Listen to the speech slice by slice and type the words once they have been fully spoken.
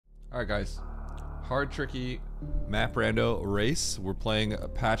Alright guys, hard tricky map rando race. We're playing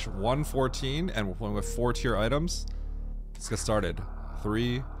patch 114 and we're playing with 4-tier items. Let's get started.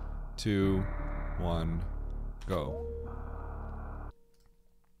 3, 2, 1, go.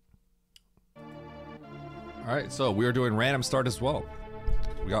 Alright, so we are doing random start as well.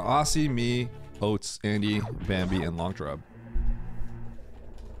 We got Aussie, me, Oats, Andy, Bambi, and Long Drab.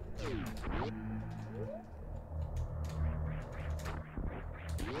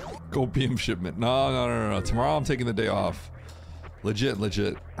 Copium shipment. No. Tomorrow I'm taking the day off. Legit.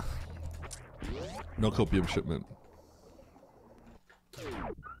 No copium shipment.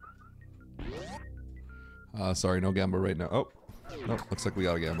 Sorry, no gambo right now. Oh, no, looks like we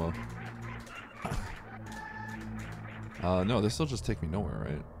got a gambo. No, this will just take me nowhere,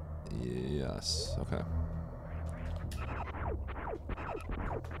 right? Yes, okay.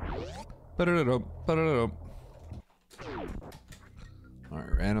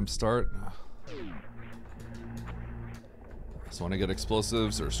 Alright, random start. So when I get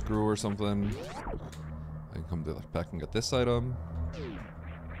explosives or screw or something, I can come back and get this item.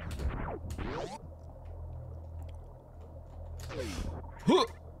 Huh!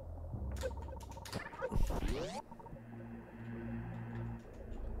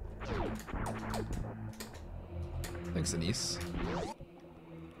 Thanks, Anise.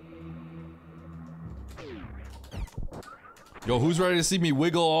 Yo, who's ready to see me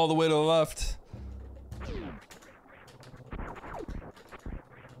wiggle all the way to the left?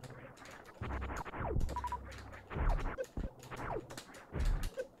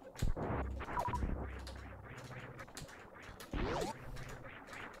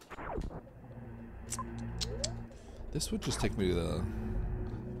 This would just take me to the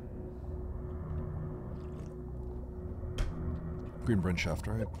Green Bryn Shaft,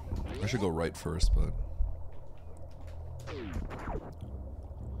 right? I should go right first, but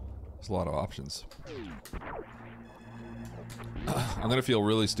there's a lot of options. I'm gonna feel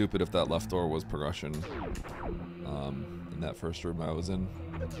really stupid if that left door was progression in that first room I was in.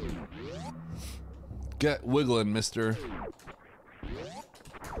 Get wiggling, mister.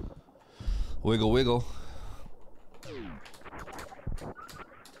 Wiggle, wiggle.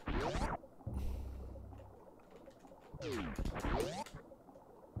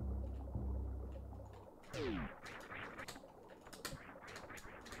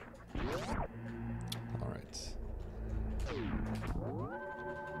 Alright.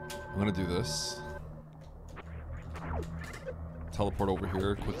 I'm gonna do this. Teleport over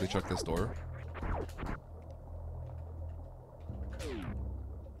here, quickly check this door.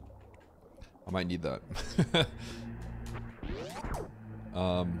 I might need that.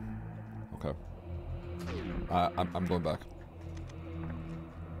 Okay. I'm going back.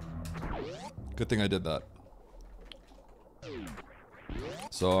 Good thing I did that.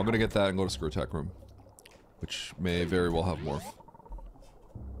 So I'm gonna get that and go to Screw Attack Room, which may very well have Morph.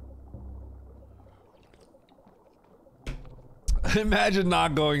 Imagine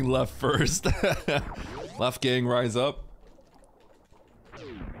not going left first. Left gang, rise up.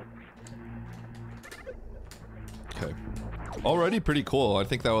 Okay. Already pretty cool. I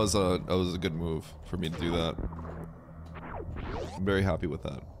think that was a good move for me to do that. I'm very happy with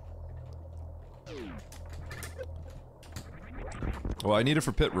that. Well, I need it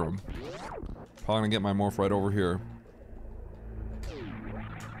for pit room. Probably gonna get my morph right over here.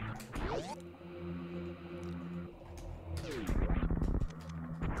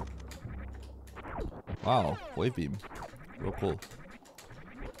 Wow, wave beam. Real cool.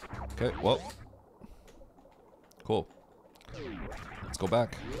 Okay, well. Cool. Let's go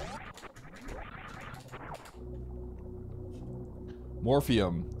back.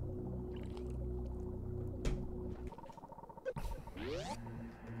 Morphium.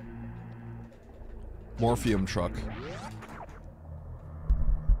 Morphium truck.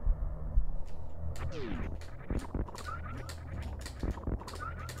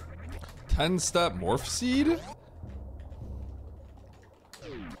 10-step morph seed?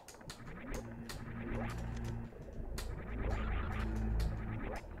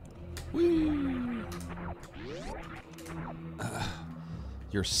 Whee!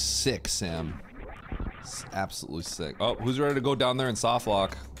 You're sick, Sam. It's absolutely sick. Oh, who's ready to go down there and soft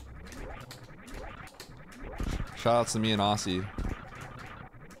lock? Shoutouts to me and Aussie.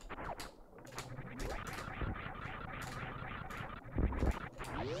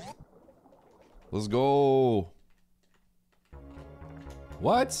 Let's go.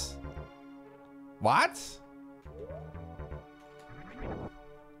 What? What?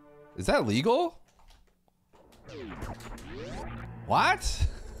 Is that legal? What?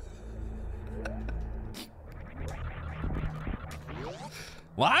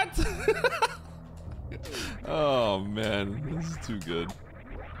 What? Oh man, this is too good.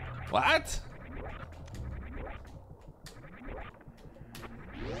 What?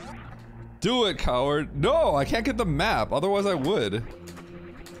 Do it, coward. No, I can't get the map. Otherwise I would.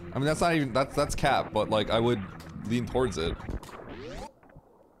 I mean, that's not even, that's cap, but like I would lean towards it.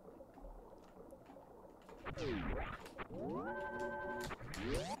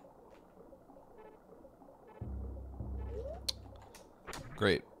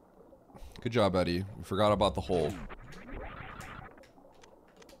 Great. Good job, Eddie. We forgot about the hole.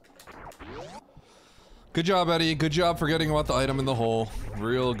 Good job, Eddie. Good job forgetting about the item in the hole.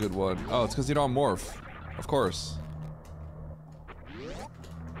 Real good one. Oh, it's because you don't morph. Of course.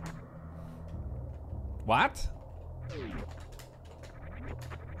 What?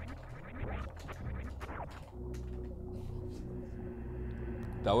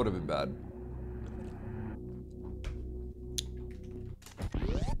 That would have been bad.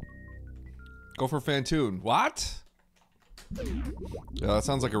 Go for Fantoon. What? Yeah, that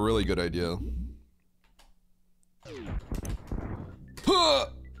sounds like a really good idea. Huh!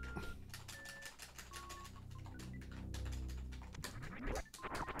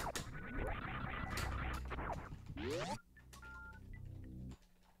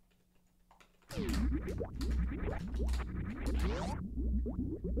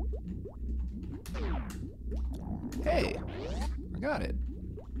 Hey, I got it.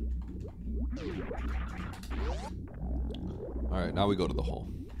 Alright, now we go to the hole.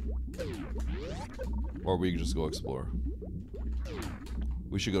 Or we can just go explore.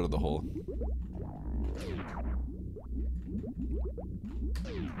 We should go to the hole.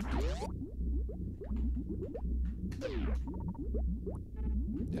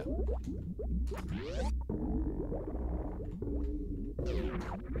 Yeah.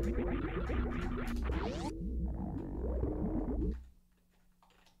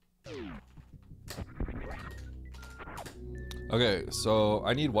 Okay, so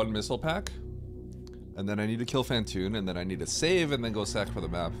I need one missile pack. And then I need to kill Fantoon, and then I need to save and then go sack for the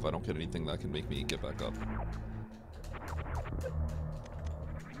map if I don't get anything that can make me get back up.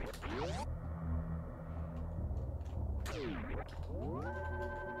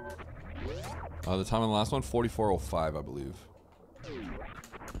 The time on the last one, 44:05, I believe.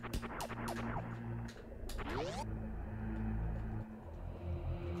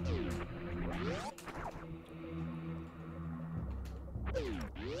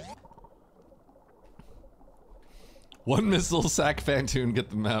 One missile, sack Fantoon, get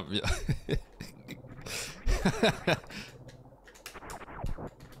the map. Yeah.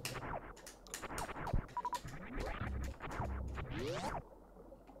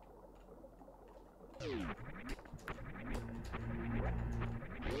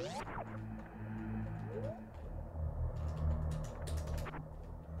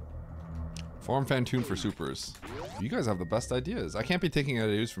 Farm Fantoon for supers. You guys have the best ideas. I can't be taking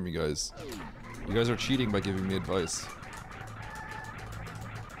ideas from you guys. You guys are cheating by giving me advice.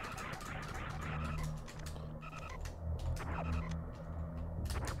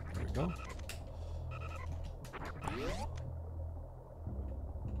 There we go.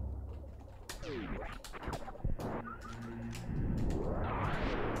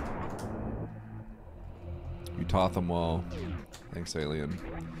 You taught them well. Thanks, Alien.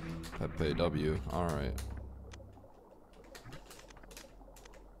 Pepe W. Alright.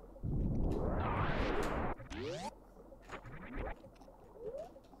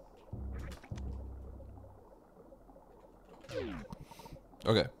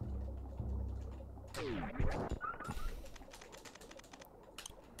 Okay.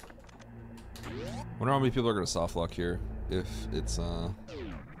 Wonder how many people are gonna soft lock here if it's a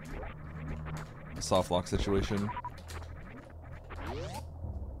soft lock situation.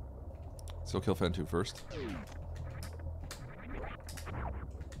 Let's go kill Fantoon first.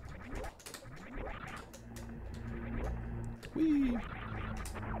 Whee!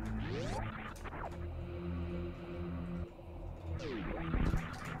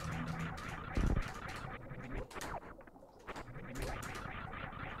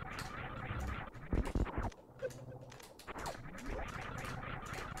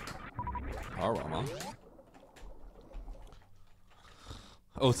 Arama.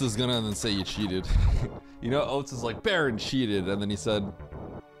 Oates is gonna then say you cheated. You know, Oates is like, Baron cheated, and then he said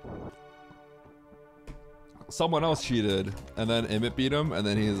someone else cheated, and then Emmett beat him, and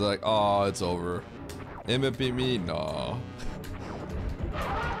then he's like, oh, it's over. Emmett beat me? No.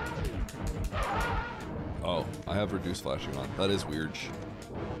 Oh, I have reduced flashing on. That is weird.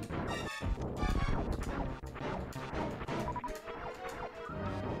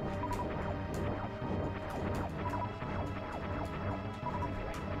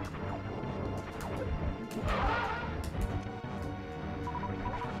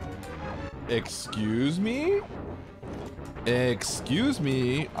 Excuse me? Excuse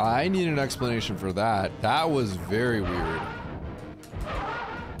me? I need an explanation for that. That was very weird.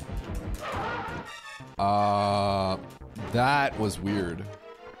 That was weird.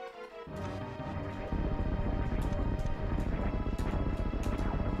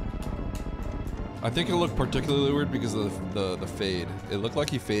 I think it looked particularly weird because of the fade. It looked like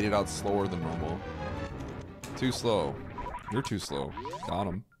he faded out slower than normal. Too slow. You're too slow. Got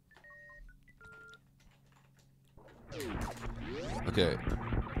him. Okay.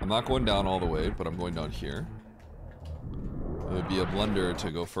 I'm not going down all the way, but I'm going down here. It would be a blunder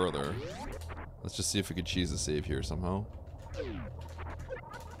to go further. Let's just see if we could cheese a save here somehow. Okay.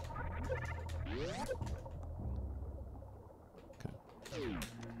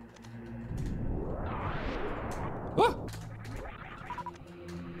 Ah!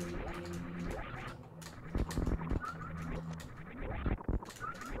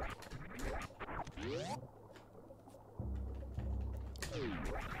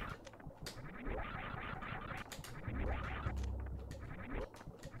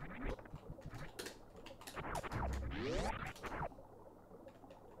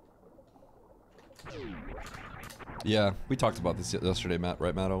 Yeah, we talked about this yesterday, Matt,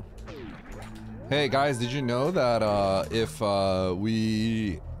 right, Matto? Hey guys, did you know that if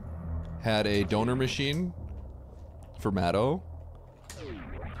we had a donor machine for Matto,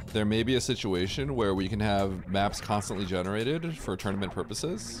 there may be a situation where we can have maps constantly generated for tournament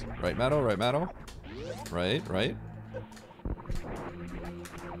purposes? Right, Matto? Right, Matto? Right, right?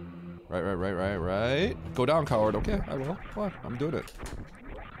 Right. Go down, coward. Okay, I will. What? I'm doing it.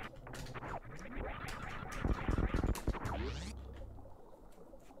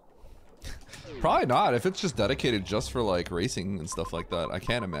 Probably not. If it's just dedicated just for like racing and stuff like that, I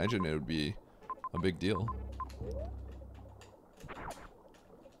can't imagine it would be a big deal.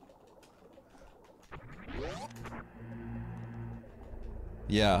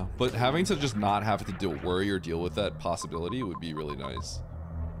 Yeah, but having to just not have to worry or deal with that possibility would be really nice.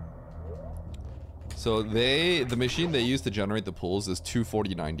 So the machine they use to generate the pools is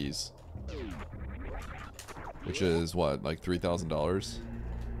 24090s. Which is what, like $3,000?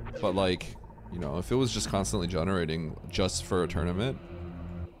 But like, you know, if it was just constantly generating just for a tournament.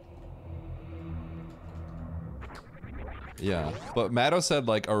 Yeah, but Matto said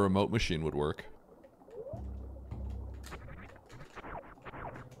like a remote machine would work.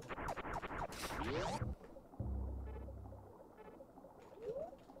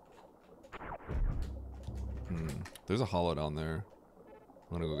 There's a hollow down there.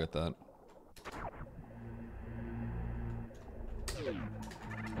 I'm gonna go get that.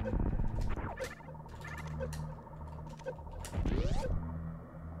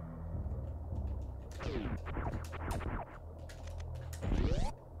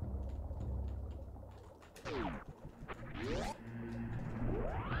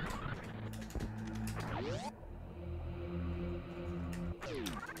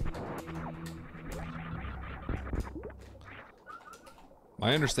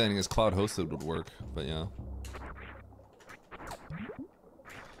 My understanding is cloud hosted would work, but yeah.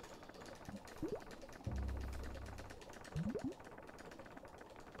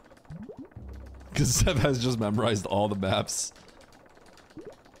 Because Seth has just memorized all the maps.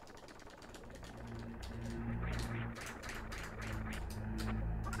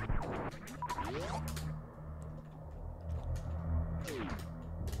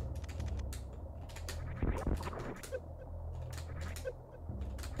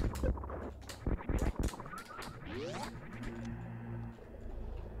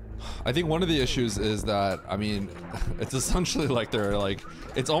 I think one of the issues is that, I mean, it's essentially like they're like,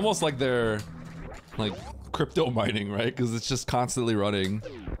 it's almost like they're like crypto mining, right? Because it's just constantly running.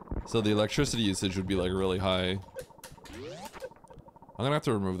 So the electricity usage would be like really high. I'm gonna have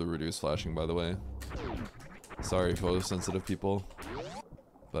to remove the reduce flashing, by the way. Sorry, photosensitive people.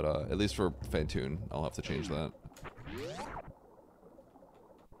 But at least for Fantoon, I'll have to change that.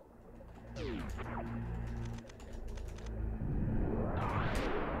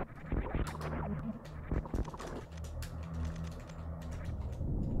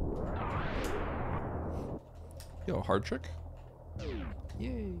 Yo, hard trick?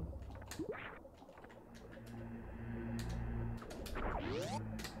 Yay.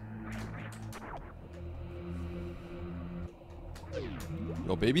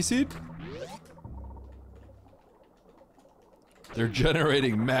 Yo, baby seed? They're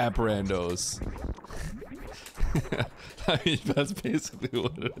generating map randos. I mean, that's basically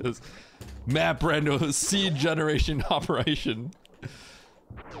what it is. Map rando seed generation operation.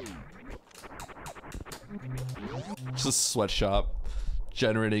 Just a sweatshop.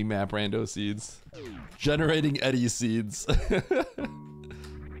 Generating map rando seeds. Generating Eddie seeds.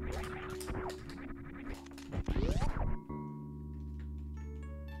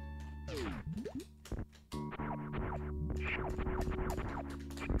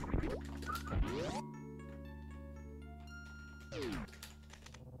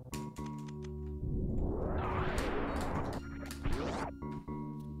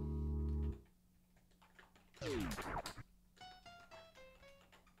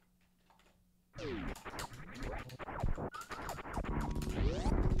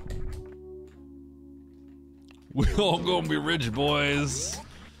 We all gonna be rich, boys.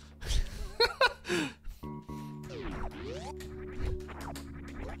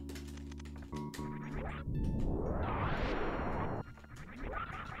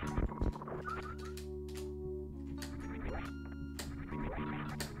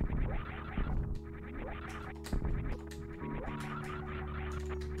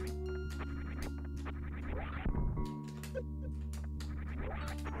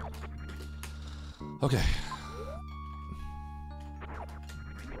 Okay.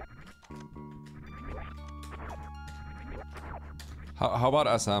 How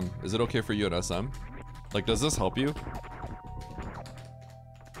about SM? Is it okay for you at SM? Like, does this help you?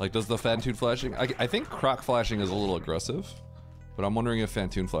 Like, does the Fantoon flashing? I think croc flashing is a little aggressive, but I'm wondering if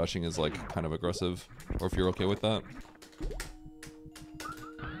Fantoon flashing is like kind of aggressive, or if you're okay with that.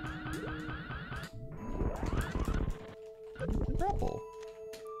 Grapple.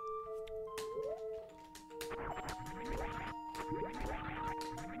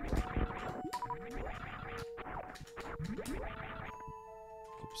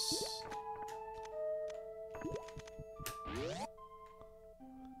 Oops.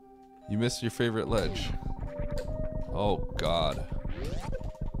 You missed your favorite ledge. Oh god.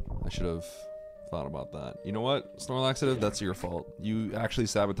 I should have thought about that. You know what, Snorlaxative, that's your fault. You actually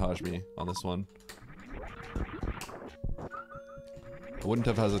sabotaged me on this one. I wouldn't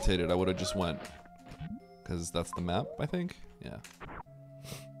have hesitated, I would have just went. Because that's the map, I think? Yeah.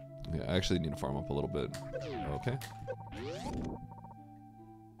 Yeah, I actually need to farm up a little bit. Okay.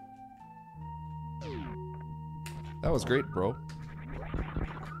 That was great, bro.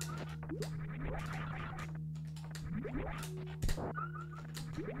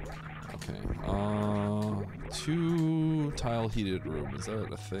 Okay, 2 tile heated room. Is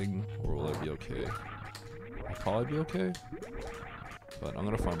that a thing, or will I be okay? I'll probably be okay, but I'm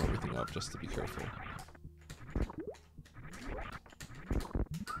gonna farm everything up just to be careful.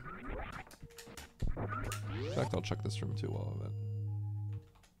 In fact, I'll check this room too while I'm at.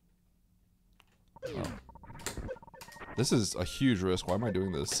 Oh. This is a huge risk. Why am I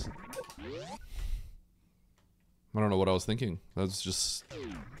doing this? I don't know what I was thinking. That's just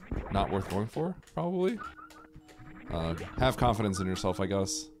not worth going for, probably. Have confidence in yourself, I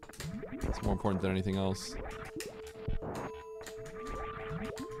guess. It's more important than anything else.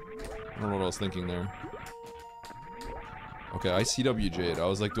 I don't know what I was thinking there. Okay, I CWJ'd. I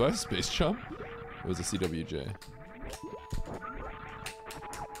was like, do I have space jump? It was a CWJ.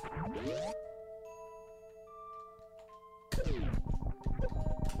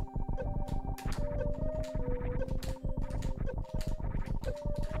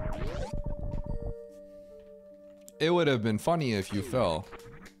 It would have been funny if you fell.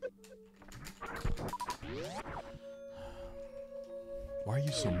 Why are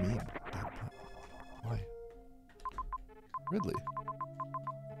you so mean? Why? Ridley.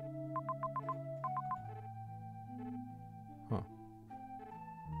 Huh.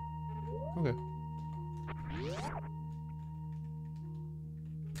 Okay.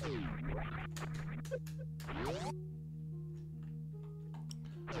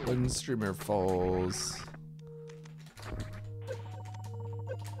 When streamer falls.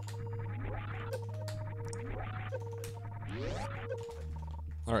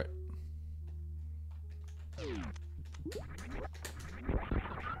 All right.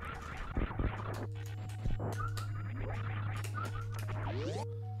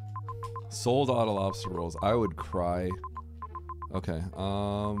 Sold auto lobster rolls. I would cry. Okay.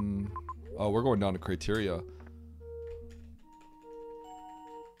 Oh, we're going down to criteria.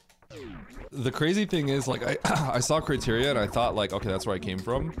 The crazy thing is, like, I saw criteria and I thought, like, okay, that's where I came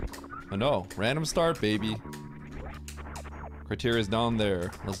from. But no, random start, baby. Criteria's down there.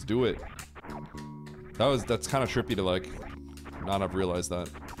 Let's do it. That's kind of trippy to, like, not have realized that.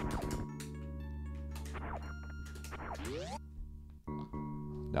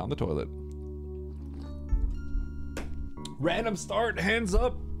 Down the toilet. Random start, hands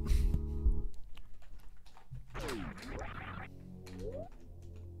up.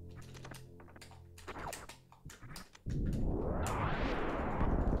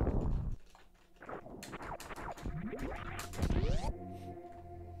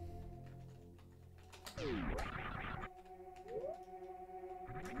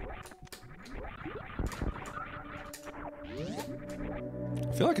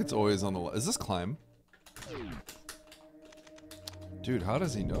 feel like it's always on the left. Is this climb? Dude, how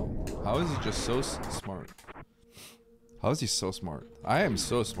does he know? How is he just so smart? How is he so smart? I am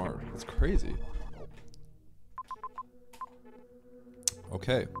so smart. It's crazy.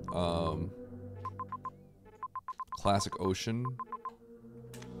 Okay. Classic ocean.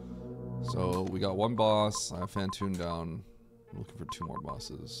 So we got one boss. I have Fantoon down. I'm looking for 2 more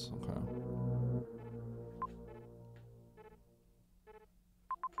bosses. Okay.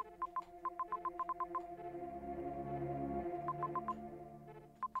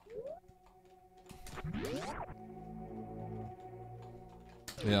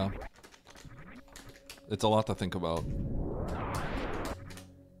 Yeah. It's a lot to think about.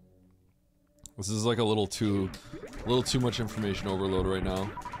 This is like a little too much information overload right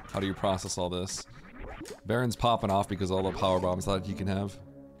now. How do you process all this? Baron's popping off because all the power bombs that he can have.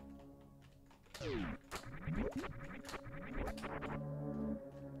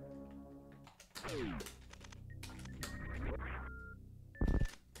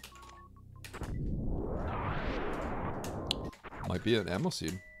 Might be an ammo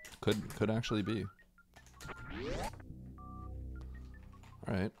seed. Could actually be.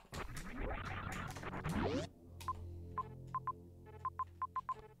 Alright.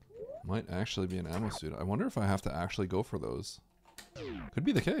 Might actually be an ammo suit. I wonder if I have to actually go for those. Could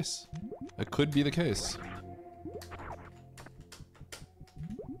be the case. It could be the case.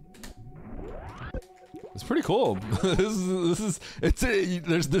 It's pretty cool. There's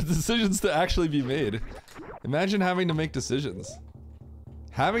the decisions to actually be made. Imagine having to make decisions.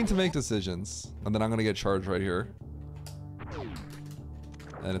 Having to make decisions, and then I'm gonna get charged right here.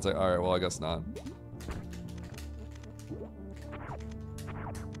 And it's like, alright, well, I guess not.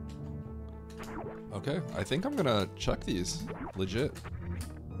 Okay, I think I'm gonna check these. Legit.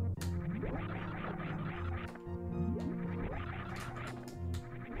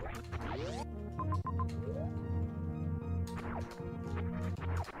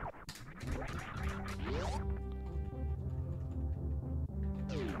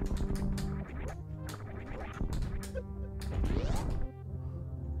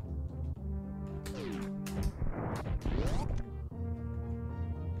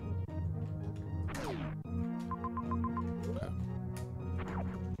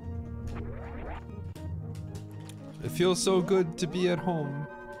 It feels so good to be at home.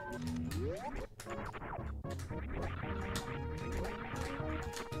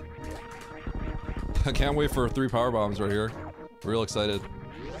 I can't wait for 3 power bombs right here. Real excited.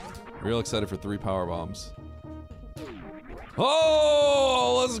 Real excited for 3 power bombs.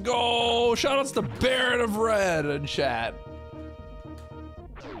 Oh, let's go! Shoutouts to Baron of Red in chat.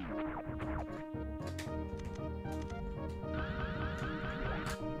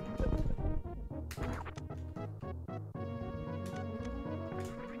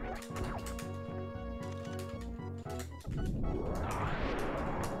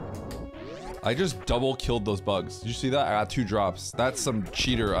 I just double killed those bugs. Did you see that? I got 2 drops. That's some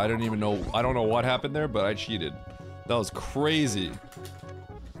cheater. I don't even know. I don't know what happened there, but I cheated. That was crazy.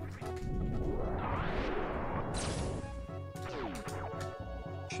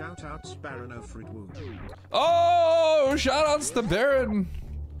 Shoutouts Baron of Fridwood. Oh, shoutouts to Baron.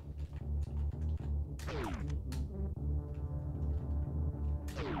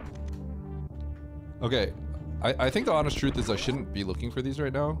 Okay, I think the honest truth is I shouldn't be looking for these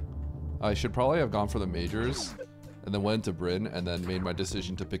right now. I should probably have gone for the majors and then went to Bryn and then made my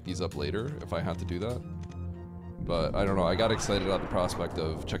decision to pick these up later if I had to do that. But I don't know, I got excited at the prospect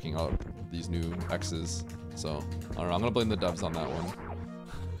of checking out these new X's. So, I don't know, I'm gonna blame the devs on that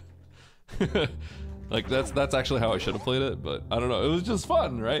one. Like, that's actually how I should have played it, but I don't know, it was just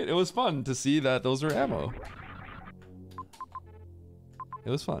fun, right? It was fun to see that those are ammo. It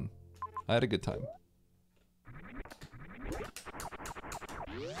was fun. I had a good time.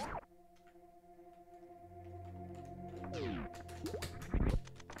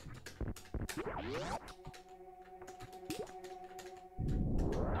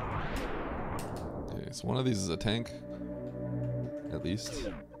 Okay, so one of these is a tank, at least.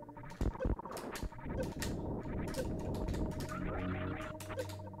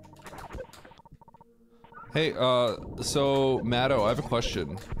 Hey, so Matto, I have a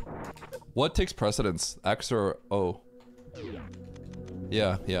question. What takes precedence, X or O?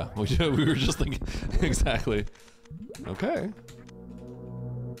 Yeah, we were just thinking, exactly. Okay.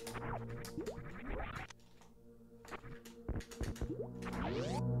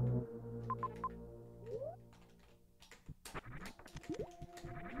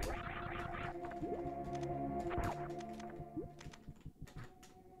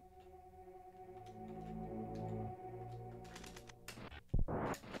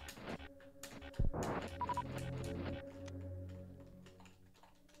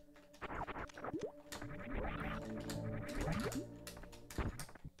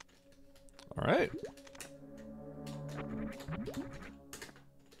 All right.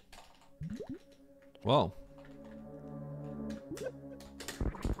 Well.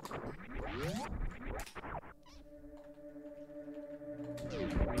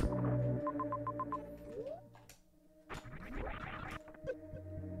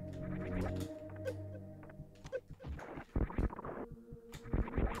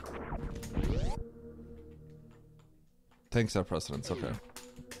 Tanks have precedence, okay.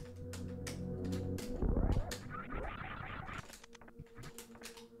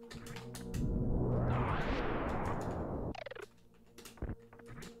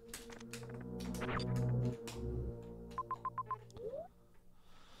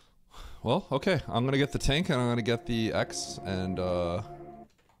 Well, okay. I'm gonna get the tank and I'm gonna get the X and all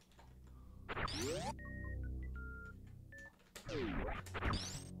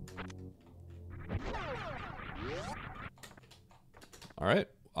right,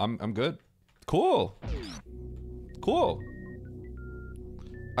 I'm good. Cool. Cool.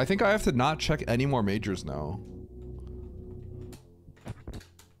 I think I have to not check any more majors now.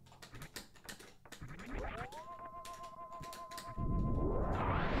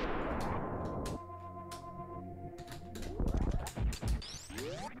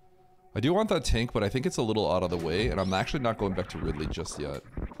 I do want that tank, but I think it's a little out of the way, and I'm actually not going back to Ridley just yet.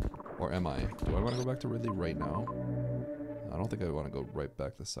 Or am I? Do I want to go back to Ridley right now? I don't think I want to go right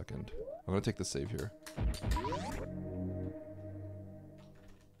back this second. I'm going to take the save here.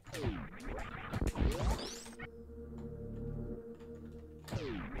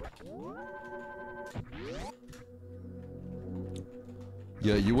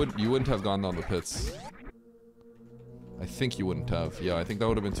 Yeah, you wouldn't have gone down the pits. I think you wouldn't have. Yeah, I think that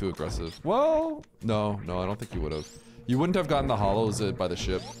would have been too aggressive. Well, no, I don't think you would have. You wouldn't have gotten the hollows by the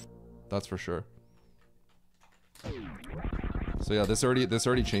ship. That's for sure. So yeah, this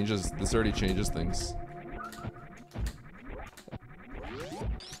already changes things.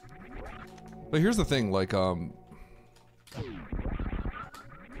 But here's the thing, like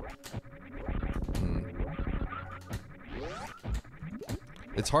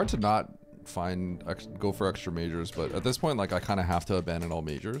it's hard to not go for extra majors, but at this point, like, I kind of have to abandon all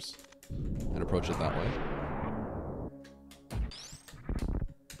majors and approach it that way.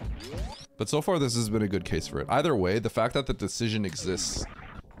 But so far, this has been a good case for it. Either way, the fact that the decision exists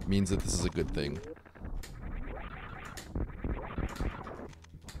means that this is a good thing.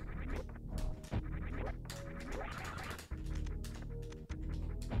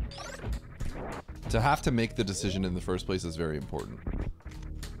 To have to make the decision in the first place is very important.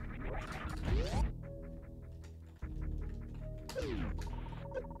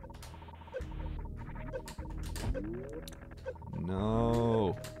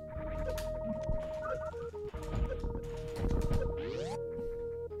 No.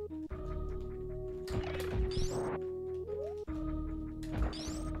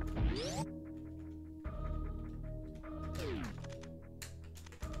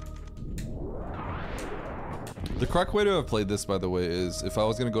 The correct way to have played this, by the way, is if I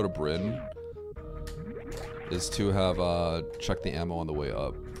was gonna go to Bryn, is to have checked the ammo on the way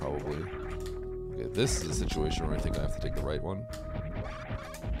up, probably. Okay, this is a situation where I think I have to take the right one.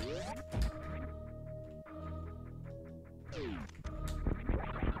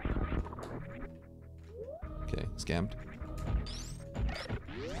 Okay, scammed.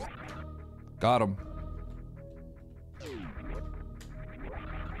 Got him.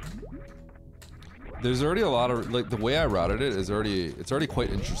 There's already a lot of, like, the way I routed it is it's already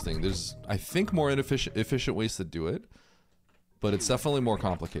quite interesting. There's, I think, more efficient ways to do it, but it's definitely more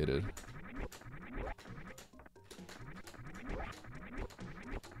complicated.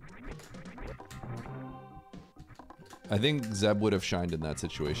 I think Zeb would have shined in that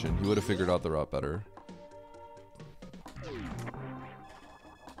situation. He would have figured out the route better.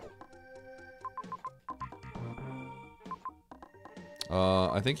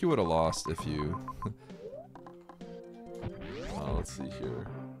 I think you would have lost if you... let's see here.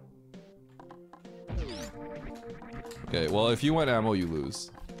 Okay, well, if you went ammo, you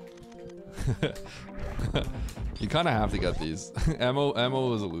lose. You kind of have to get these.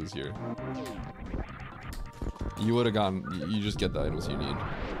 Ammo is a lose here. You would have gone... You just get the items you need.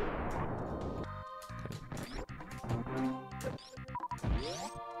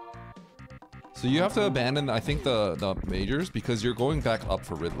 So you have to abandon, I think, the majors because you're going back up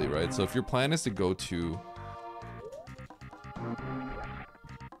for Ridley, right? So if your plan is to go to...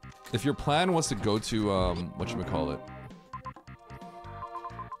 If your plan was to go to, whatchamacallit?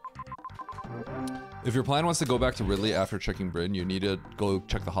 If your plan was to go back to Ridley after checking Bryn, you need to go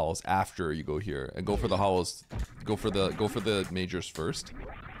check the hollows after you go here. And go for the hollows, go for the majors first.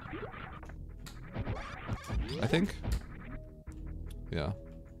 I think. Yeah.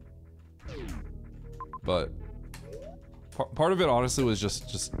 But part of it honestly was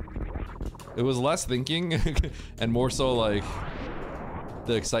just it was less thinking and more so like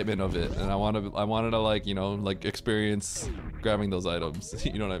the excitement of it, and I wanted to like, you know, like experience grabbing those items.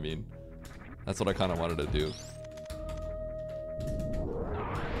 You know what I mean? That's what I kind of wanted to do.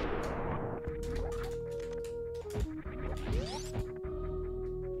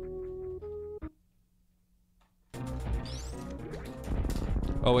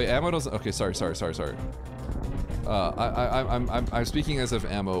 Oh wait, ammo doesn't. Okay, sorry. I'm speaking as if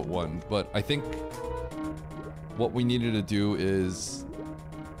ammo won, but I think what we needed to do is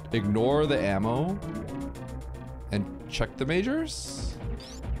ignore the ammo and check the majors,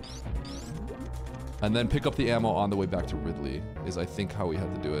 and then pick up the ammo on the way back to Ridley. Is I think how we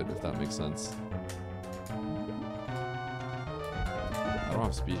had to do it, if that makes sense. I don't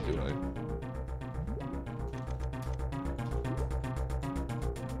have speed, do I?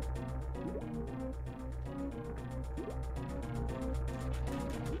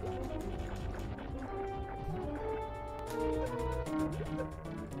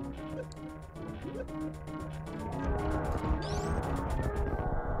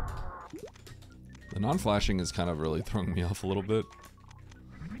 The non-flashing is kind of really throwing me off a little bit.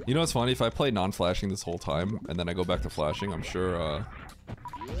 You know what's funny? If I play non-flashing this whole time and then I go back to flashing, I'm sure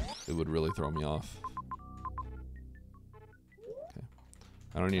it would really throw me off. Okay.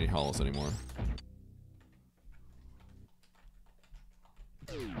 I don't need any hollows anymore.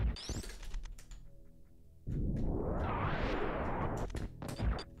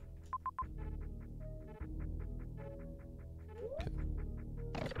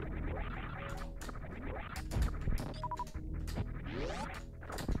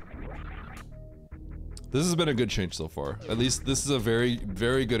 This has been a good change so far. At least this is a very,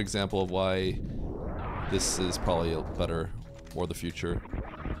 very good example of why this is probably better for the future.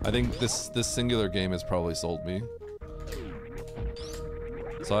 I think this singular game has probably sold me.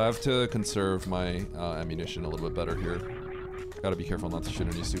 So I have to conserve my ammunition a little bit better here. Gotta be careful not to shoot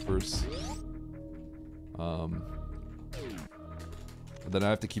any supers. Then I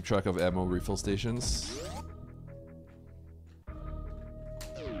have to keep track of ammo refill stations.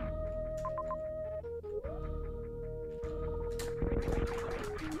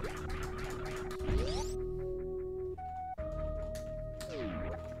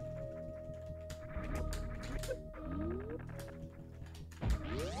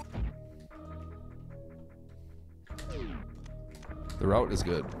 The route is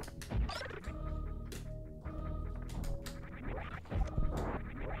good.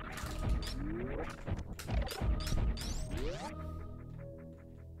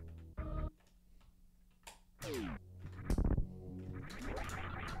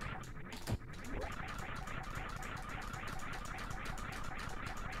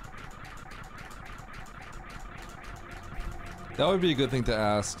 That would be a good thing to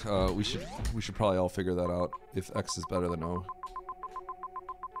ask. We should probably all figure that out. If X is better than O.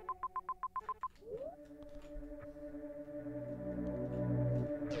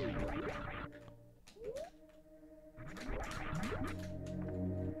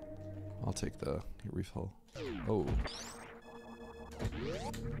 I'll take the refill. Oh.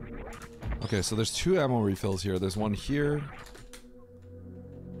 Okay, so there's 2 ammo refills here. There's one here.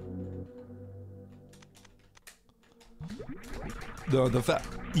 The fact,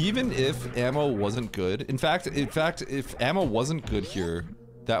 even if ammo wasn't good, in fact, if ammo wasn't good here,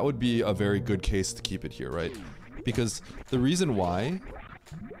 that would be a very good case to keep it here, right? Because the reason why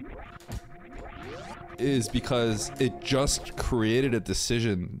is because it just created a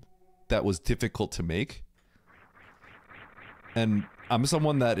decision that was difficult to make. And I'm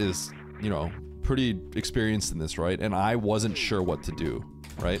someone that is, you know, pretty experienced in this, right? And I wasn't sure what to do,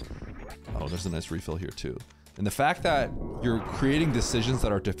 right? Oh, there's a nice refill here too. And the fact that you're creating decisions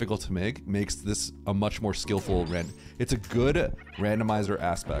that are difficult to make makes this a much more skillful it's a good randomizer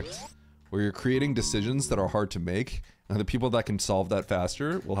aspect where you're creating decisions that are hard to make, and the people that can solve that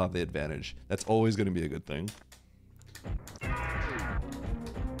faster will have the advantage. That's always going to be a good thing.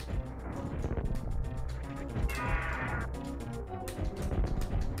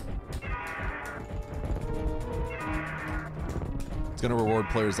 It's going to reward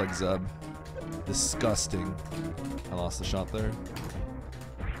players like Zeb. Disgusting. I lost the shot there.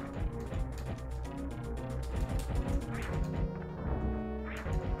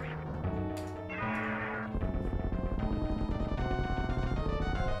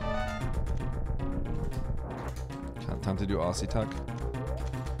 Time to do Aussie tuck.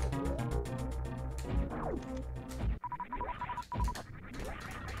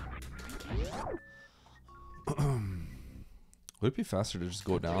 Would it be faster to just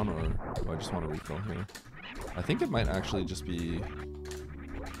go down, or do I just want to refill here? I think it might actually just be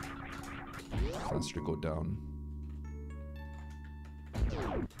faster to go down.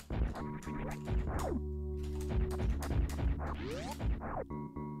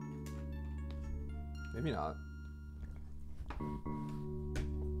 Maybe not.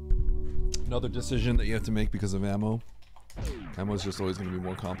 Another decision that you have to make because of ammo. Ammo is just always going to be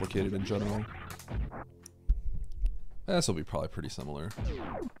more complicated in general. This will be probably pretty similar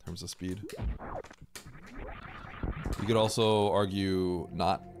in terms of speed. You could also argue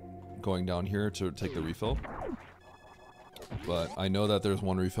not going down here to take the refill. But I know that there's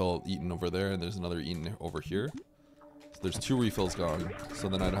one refill eaten over there and there's another eaten over here. So there's 2 refills gone. So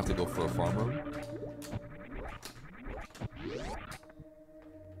then I'd have to go for a farm room.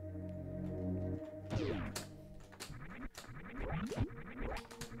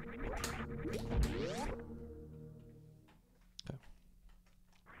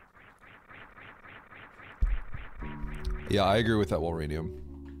 Yeah, I agree with that Wallranium.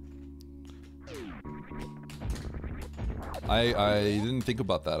 I didn't think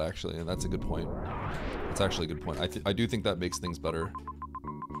about that actually, and that's a good point. That's actually a good point. I do think that makes things better,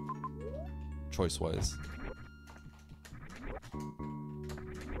 choice-wise.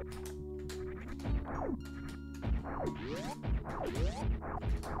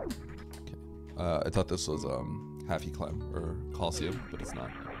 Okay. I thought this was Halfy Climb or Coliseum, but it's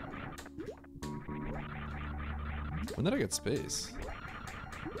not. When did I get space?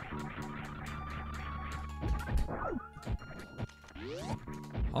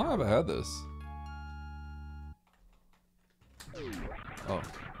 How long have I had this? Oh.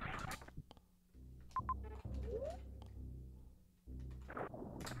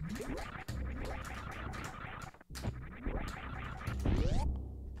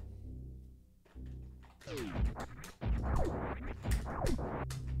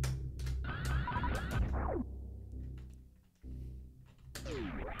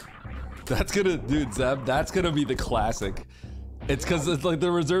 That's gonna, dude, Zeb, that's gonna be the classic. It's because it's like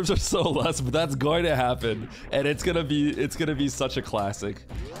the reserves are so less, but that's going to happen, and it's gonna be such a classic.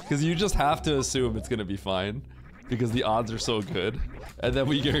 Because you just have to assume it's gonna be fine, because the odds are so good, and then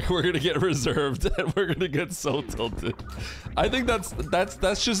we're gonna get reserved, and we're gonna get so tilted. I think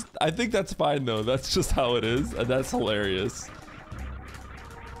that's just, I think that's fine though. That's just how it is, and that's hilarious.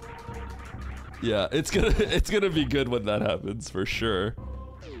 Yeah, it's gonna be good when that happens for sure.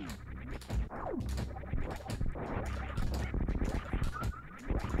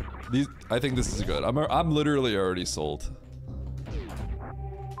 I think this is good. I'm literally already sold.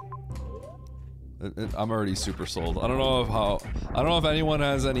 I'm already super sold. I don't know if anyone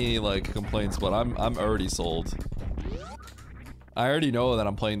has any like complaints, but I'm already sold. I already know that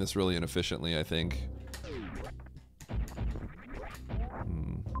I'm playing this really inefficiently, I think.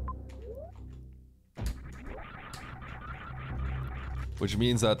 Which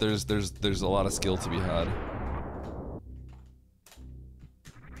means that there's a lot of skill to be had.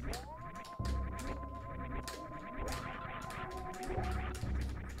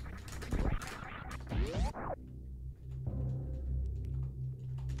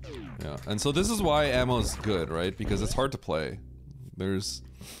 Yeah, and so this is why ammo's good, right? Because it's hard to play. There's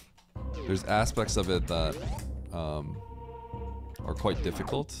aspects of it that are quite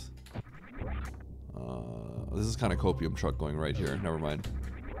difficult. This is kind of Copium Truck going right here. Never mind.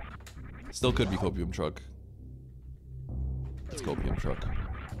 Still could be Copium Truck. It's Copium Truck.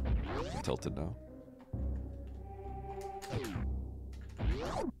 I'm tilted now.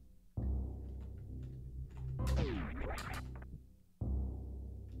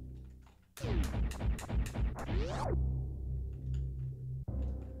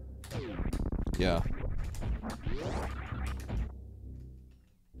 Yeah.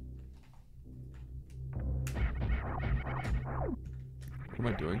 What am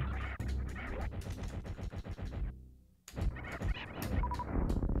I doing?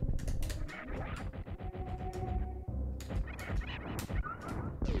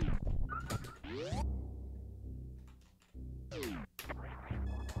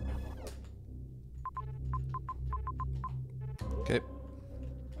 Okay.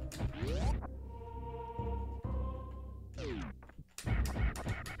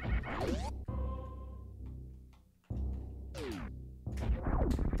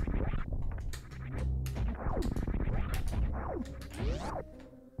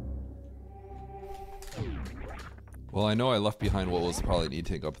 Well, I know I left behind what was probably an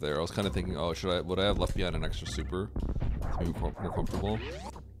E-Tank up there. I was kind of thinking, oh, would I have left behind an extra super to be more comfortable?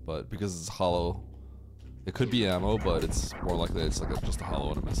 But because it's hollow, it could be ammo, but it's more likely it's like just a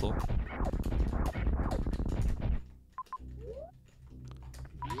hollow and a missile.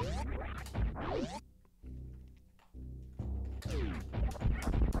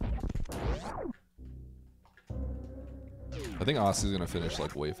 think Ossie's gonna finish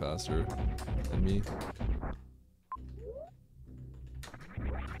like way faster than me.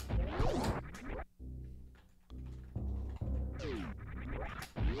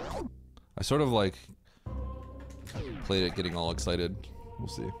 I sort of like played it getting all excited. We'll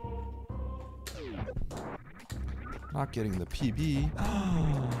see. Not getting the PB.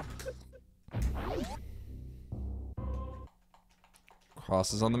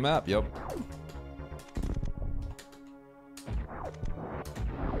 Crosses on the map, yep.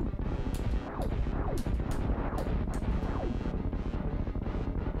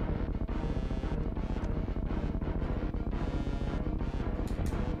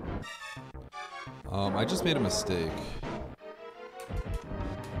 I just made a mistake.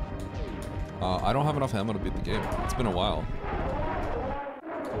 I don't have enough ammo to beat the game. It's been a while.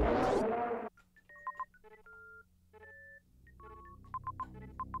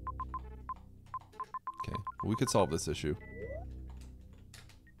 Okay, we could solve this issue.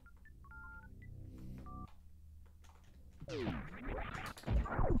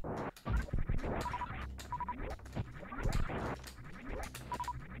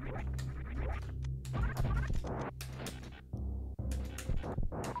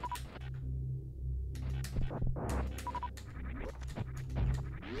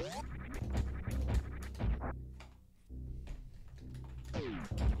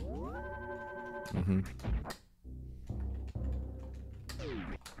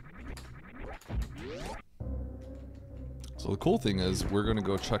 So the cool thing is we're gonna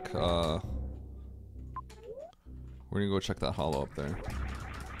go check that hollow up there.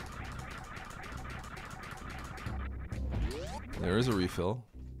 There is a refill.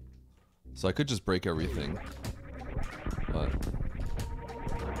 So I could just break everything. But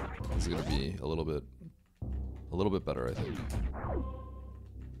this is gonna be a little bit better, I think.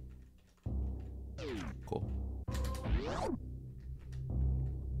 Cool.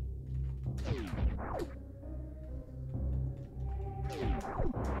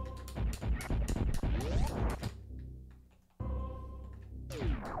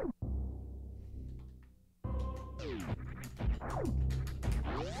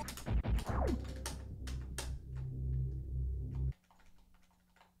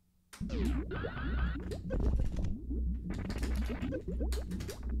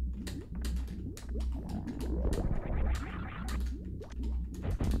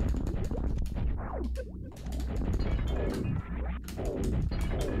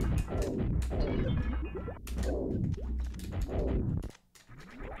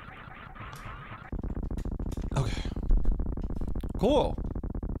 Okay. Cool.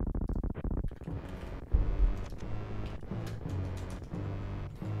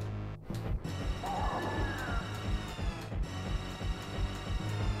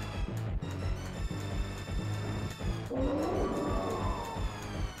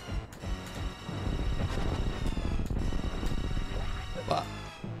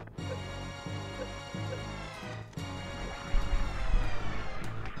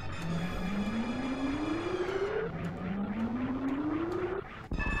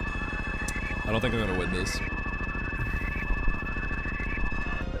 I don't think I'm gonna win this.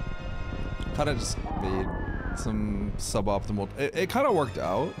 Kinda just made some suboptimal. It kind of worked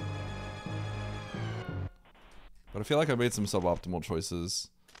out, but I feel like I made some suboptimal choices.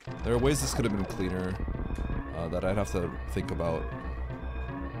 There are ways this could have been cleaner that I'd have to think about.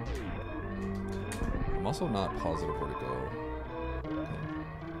 I'm also not positive where to go.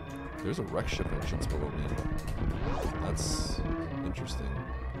 Okay. There's a wreck ship entrance below me. That's interesting.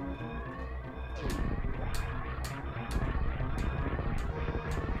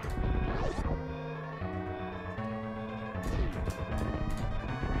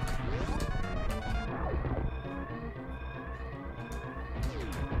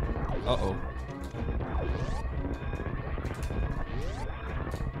 Uh-oh.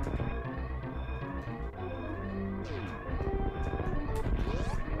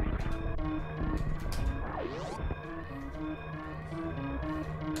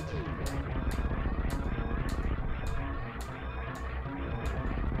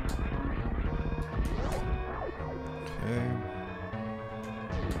 Okay.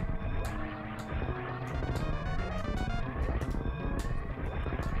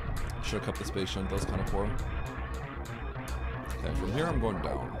 Should have kept the space jump, that was kind of poor. Okay, from here I'm going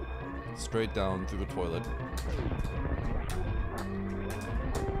down. Straight down through the toilet.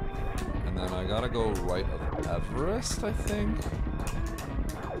 And then I gotta go right of Everest, I think.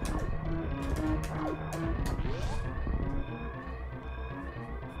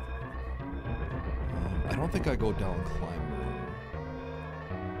 I don't think I go down climb room.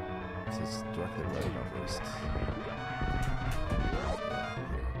 This is directly right of Everest.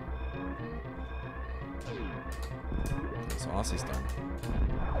 Aussie stun.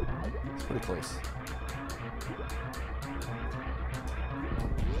 It's pretty close.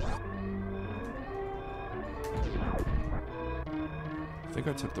 I think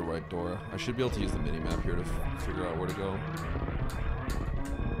I took the right door. I should be able to use the mini-map here to figure out where to go.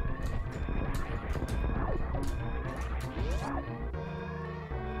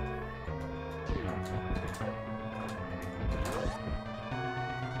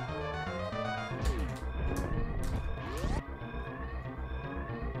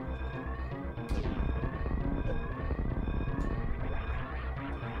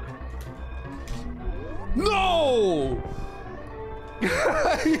 No!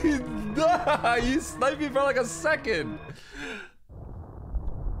 You sniped me for like a second.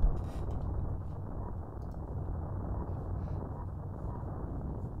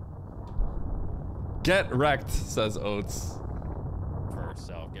 Get wrecked, says Oats. For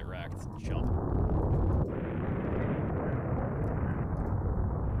herself, get wrecked. Jump.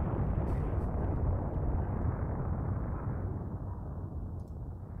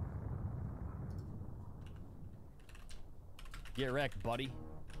 Get wrecked, buddy.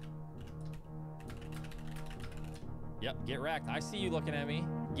 Yep, get wrecked. I see you looking at me.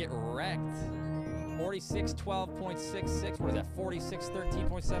 Get wrecked. 46, 12.66. What is that? 46,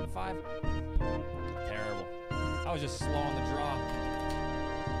 13.75? Terrible. I was just slow on the draw.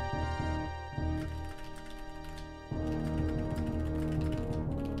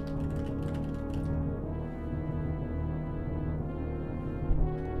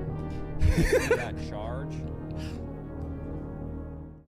 That charge.